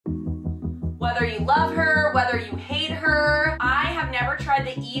Whether you love her, whether you hate her, I have never tried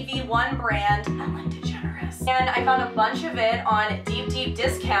the EV1 brand, Ellen DeGeneris. And I found a bunch of it on deep, deep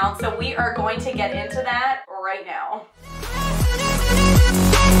discount, so we are going to get into that right now.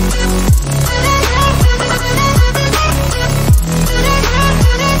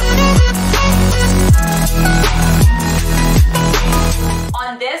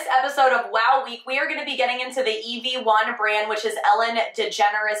 On this episode of Wow Week, we are going to be getting into the EV1 brand, which is Ellen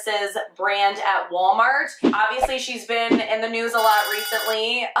DeGeneris' brand at Walmart. Obviously, she's been in the news a lot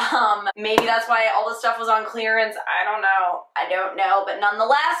recently. Maybe that's why all the stuff was on clearance. I don't know. But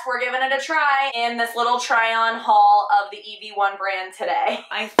nonetheless, we're giving it a try in this little try-on haul of the EV1 brand today.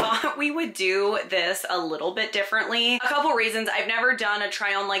 I thought we would do this a little bit differently. A couple reasons. I've never done a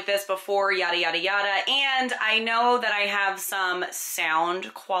try-on like this before, yada, yada, yada. And I know that I have some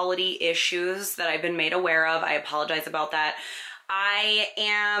sound quality issues that I've been made aware of. I apologize about that. I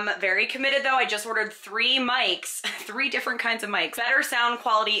am very committed though. I just ordered 3 mics, 3 different kinds of mics. Better sound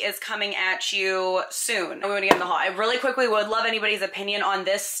quality is coming at you soon. I'm going to get in the haul. I really quickly would love anybody's opinion on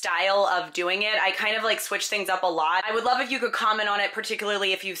this style of doing it. I kind of like switch things up a lot. I would love if you could comment on it,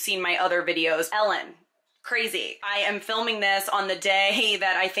 particularly if you've seen my other videos. Ellen. Crazy. I am filming this on the day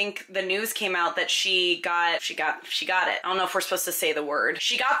that I think the news came out that she got it. I don't know if we're supposed to say the word.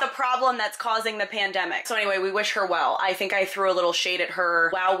 She got the problem that's causing the pandemic. So anyway, we wish her well. I think I threw a little shade at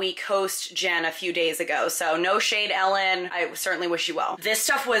her Wow Week host Jen a few days ago. So no shade, Ellen. I certainly wish you well. This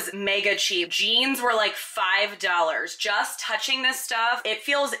stuff was mega cheap. Jeans were like $5. Just touching this stuff, it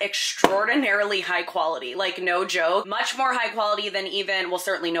feels extraordinarily high quality. Like no joke. Much more high quality than even, well,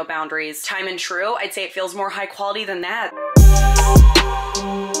 certainly No Boundaries Time and True. I'd say it feels more high quality than that.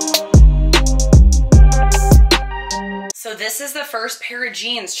 So this is the first pair of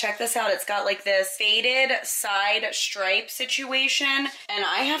jeans. Check this out. It's got like this faded side stripe situation. And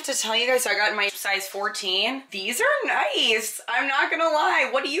I have to tell you guys, I got my size 14. These are nice. I'm not gonna lie.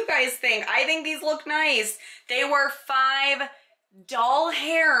 What do you guys think? I think these look nice. They were $5.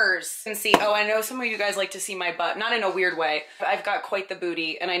 Hairs. You can see, oh, I know some of you guys like to see my butt, not in a weird way. I've got quite the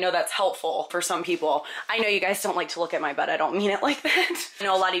booty and I know that's helpful for some people. I know you guys don't like to look at my butt. I don't mean it like that. I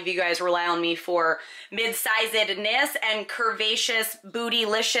know a lot of you guys rely on me for mid-sizedness and curvaceous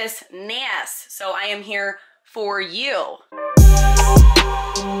bootylicious-ness. So I am here for you.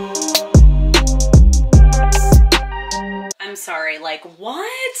 I'm sorry, like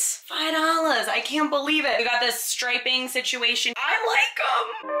what? $5, I can't believe it. We got this striping situation. I like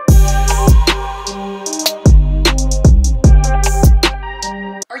them.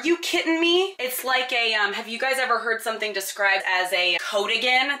 Are you kidding me? It's like a, have you guys ever heard something described as a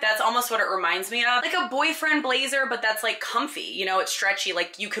coat-again? That's almost what it reminds me of. Like a boyfriend blazer, but that's like comfy. You know, it's stretchy.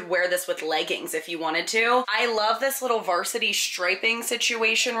 Like you could wear this with leggings if you wanted to. I love this little varsity striping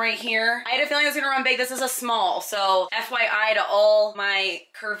situation right here. I had a feeling it was gonna run big. This is a small, so FYI to all my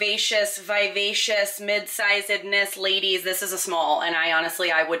curvaceous, vivacious, mid-sizedness ladies, this is a small, and I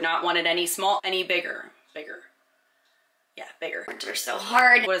honestly, I would not want it any bigger. Yeah, bigger. They're so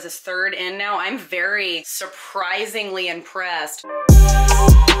hard. What is this, 3rd in now? I'm very surprisingly impressed. Look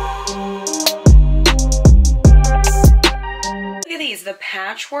at these, the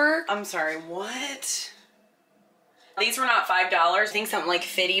patchwork. I'm sorry, what? These were not $5. I think something like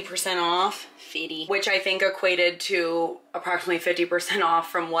 50% off. 50. Which I think equated to approximately 50% off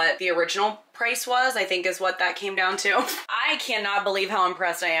from what the original price was, I think is what that came down to. I cannot believe how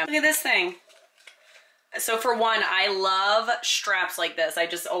impressed I am. Look at this thing. So for one, I love straps like this. I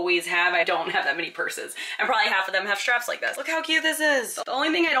just always have. I don't have that many purses. And probably half of them have straps like this. Look how cute this is. The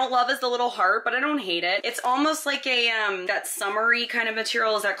only thing I don't love is the little heart, but I don't hate it. It's almost like a, that summery kind of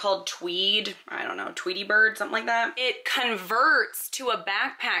material. Is that called tweed? I don't know, Tweety bird, something like that. It converts to a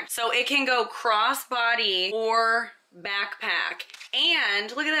backpack. So it can go crossbody or backpack.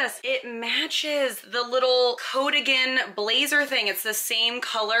 And look at this, it matches the little coat-again blazer thing. It's the same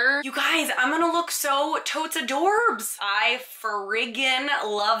color. You guys, I'm gonna look so totes adorbs. I friggin'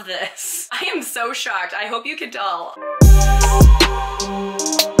 love this. I am so shocked. I hope you can tell.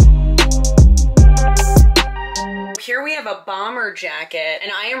 Here we have a bomber jacket,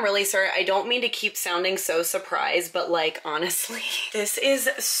 and I am really sorry. I don't mean to keep sounding so surprised, but like, honestly, this is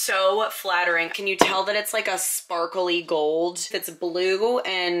so flattering. Can you tell that it's like a sparkly gold? It's blue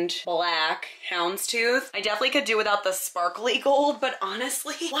and black houndstooth. I definitely could do without the sparkly gold, but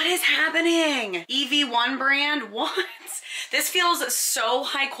honestly, what is happening? EV1 brand, what? This feels so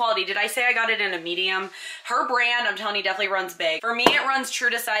high quality. Did I say I got it in a medium? Her brand, I'm telling you, definitely runs big. For me, it runs true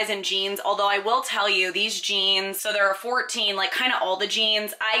to size in jeans, although I will tell you, these jeans, so they're a 14, like kind of all the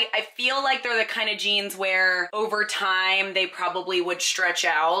jeans. I feel like they're the kind of jeans where over time they probably would stretch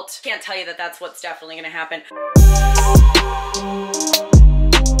out. Can't tell you that that's what's definitely gonna happen.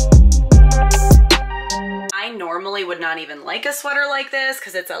 I normally would not even like a sweater like this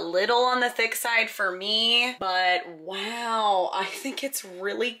because it's a little on the thick side for me, but wow, I think it's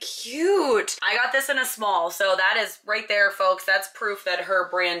really cute. I got this in a small, so that is right there, folks. That's proof that her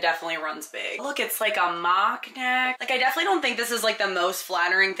brand definitely runs big. Look, it's like a mock neck. Like, I definitely don't think this is like the most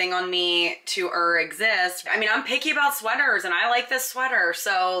flattering thing on me to exist. I mean, I'm picky about sweaters and I like this sweater,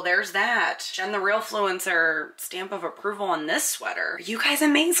 so there's that. Jen the Realfluencer stamp of approval on this sweater. Are you guys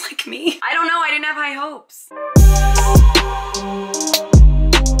amazed like me? I don't know, I didn't have high hopes.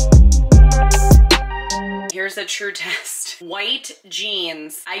 Here's a true test. White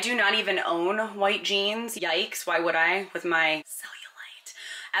jeans. I do not even own white jeans. Yikes, why would I? With my cellulite.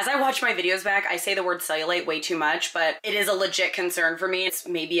 As I watch my videos back, I say the word cellulite way too much, but it is a legit concern for me. It's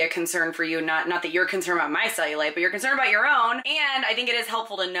maybe a concern for you, not that you're concerned about my cellulite, but you're concerned about your own, and I think it is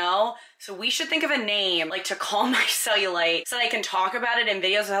helpful to know. So we should think of a name, like, to call my cellulite so that I can talk about it in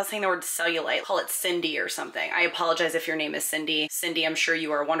videos without saying the word cellulite. Call it Cindy or something. I apologize if your name is Cindy. Cindy, I'm sure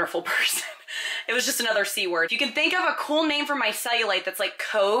you are a wonderful person. It was just another C word. If you can think of a cool name for my cellulite that's like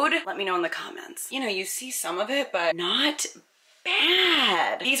code, let me know in the comments. You know, you see some of it, but not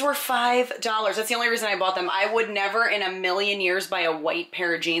bad. These were $5. That's the only reason I bought them. I would never in a million years buy a white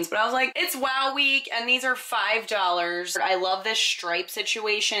pair of jeans, but I was like, it's Wow Week and these are $5. I love this stripe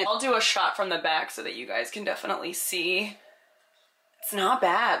situation. I'll do a shot from the back so that you guys can definitely see. It's not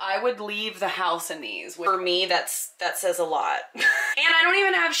bad. I would leave the house in these. For me, that says a lot. And I don't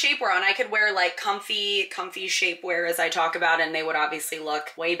even have shapewear on. I could wear like comfy shapewear as I talk about, and they would obviously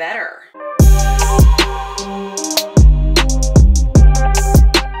look way better.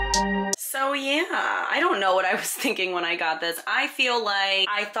 So yeah, I don't know what I was thinking when I got this. I feel like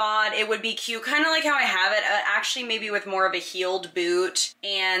I thought it would be cute, kind of like how I have it, actually maybe with more of a heeled boot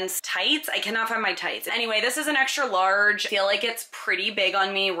and tights. I cannot find my tights. Anyway, this is an extra large. I feel like it's pretty big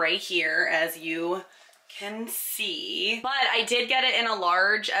on me right here, as you can see, but I did get it in a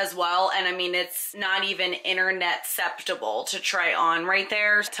large as well, and I mean, it's not even internet acceptable to try on right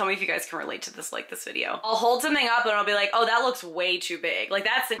there. Tell me if you guys can relate to this, like this video. I'll hold something up and I'll be like, oh, that looks way too big. Like,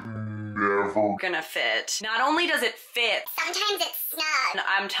 that's never gonna fit. Not only does it fit, sometimes it's snug.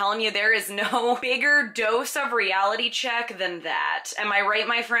 I'm telling you, there is no bigger dose of reality check than that. Am I right,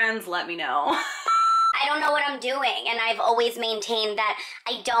 my friends? Let me know. I don't know what I'm doing, and I've always maintained that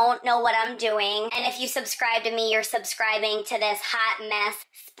I don't know what I'm doing. And if you subscribe to me, you're subscribing to this hot mess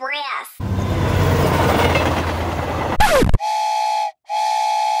express.